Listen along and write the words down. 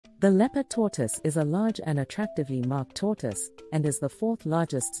The leopard tortoise is a large and attractively marked tortoise, and is the fourth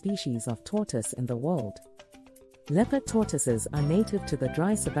largest species of tortoise in the world. Leopard tortoises are native to the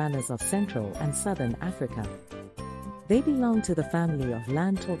dry savannas of Central and Southern Africa. They belong to the family of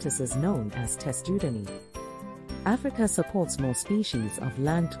land tortoises known as Testudini. Africa supports more species of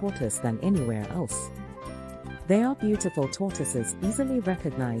land tortoise than anywhere else. They are beautiful tortoises easily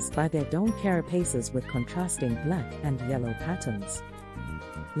recognized by their domed carapaces with contrasting black and yellow patterns.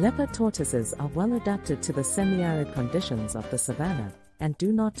 Leopard tortoises are well adapted to the semi-arid conditions of the savanna, and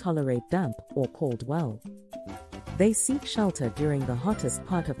do not tolerate damp or cold well. They seek shelter during the hottest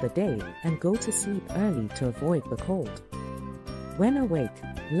part of the day and go to sleep early to avoid the cold. When awake,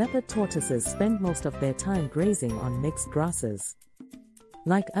 leopard tortoises spend most of their time grazing on mixed grasses.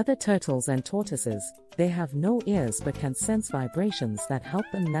 Like other turtles and tortoises, they have no ears but can sense vibrations that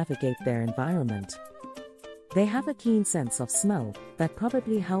help them navigate their environment. They have a keen sense of smell that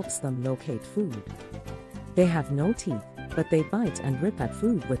probably helps them locate food. They have no teeth, but they bite and rip at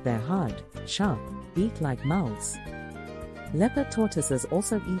food with their hard, sharp, beak-like mouths. Leopard tortoises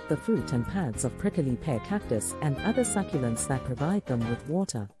also eat the fruit and pads of prickly pear cactus and other succulents that provide them with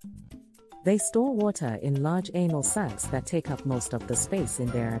water. They store water in large anal sacs that take up most of the space in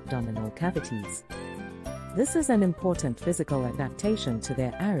their abdominal cavities. This is an important physical adaptation to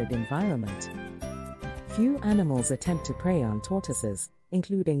their arid environment. Few animals attempt to prey on tortoises,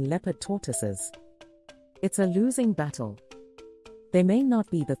 including leopard tortoises. It's a losing battle. They may not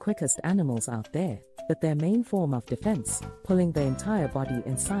be the quickest animals out there, but their main form of defense, pulling the entire body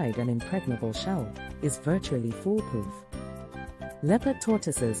inside an impregnable shell, is virtually foolproof. Leopard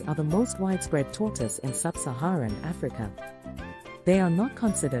tortoises are the most widespread tortoise in sub-Saharan Africa. They are not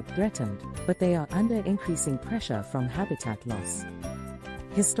considered threatened, but they are under increasing pressure from habitat loss.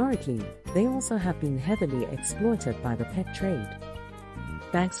 Historically, they also have been heavily exploited by the pet trade.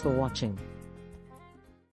 Thanks for watching.